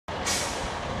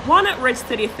Walnut Ridge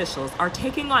City officials are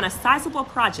taking on a sizable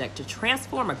project to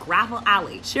transform a gravel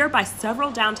alley shared by several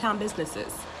downtown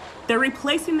businesses. They're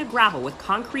replacing the gravel with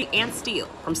concrete and steel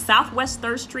from Southwest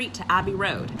 3rd Street to Abbey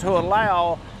Road. To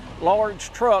allow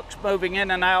large trucks moving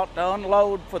in and out to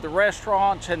unload for the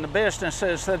restaurants and the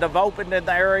businesses that have opened in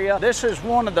the area. This is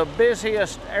one of the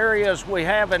busiest areas we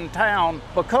have in town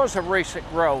because of recent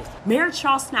growth. Mayor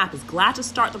Charles Snapp is glad to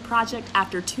start the project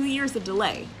after 2 years of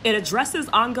delay. It addresses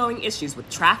ongoing issues with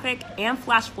traffic and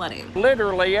flash flooding.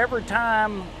 Literally every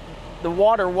time the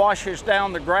water washes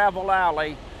down the gravel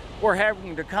alley, we're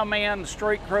having to come in,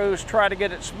 street crews try to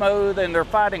get it smooth, and they're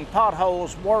fighting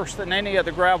potholes worse than any of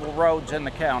the gravel roads in the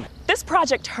county. This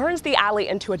project turns the alley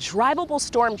into a drivable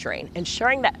storm drain,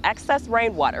 ensuring that excess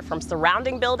rainwater from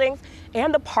surrounding buildings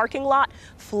and the parking lot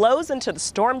flows into the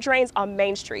storm drains on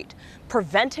Main Street,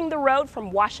 preventing the road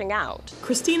from washing out.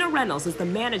 Christina Reynolds is the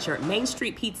manager at Main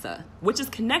Street Pizza, which is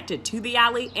connected to the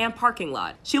alley and parking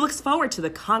lot. She looks forward to the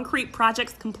concrete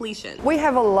project's completion. We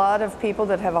have a lot of people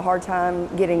that have a hard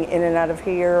time getting in and out of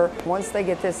here. Once they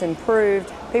get this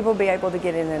improved, people will be able to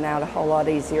get in and out a whole lot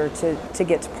easier to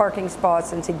get to parking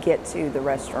spots and to get to the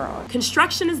restaurant.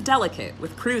 Construction is delicate,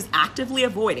 with crews actively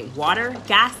avoiding water,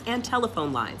 gas, and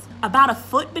telephone lines about a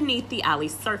foot beneath the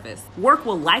alley's surface. Work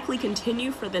will likely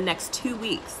continue for the next 2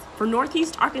 weeks. For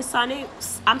Northeast Arkansas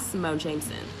News, I'm Simone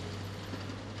Jameson.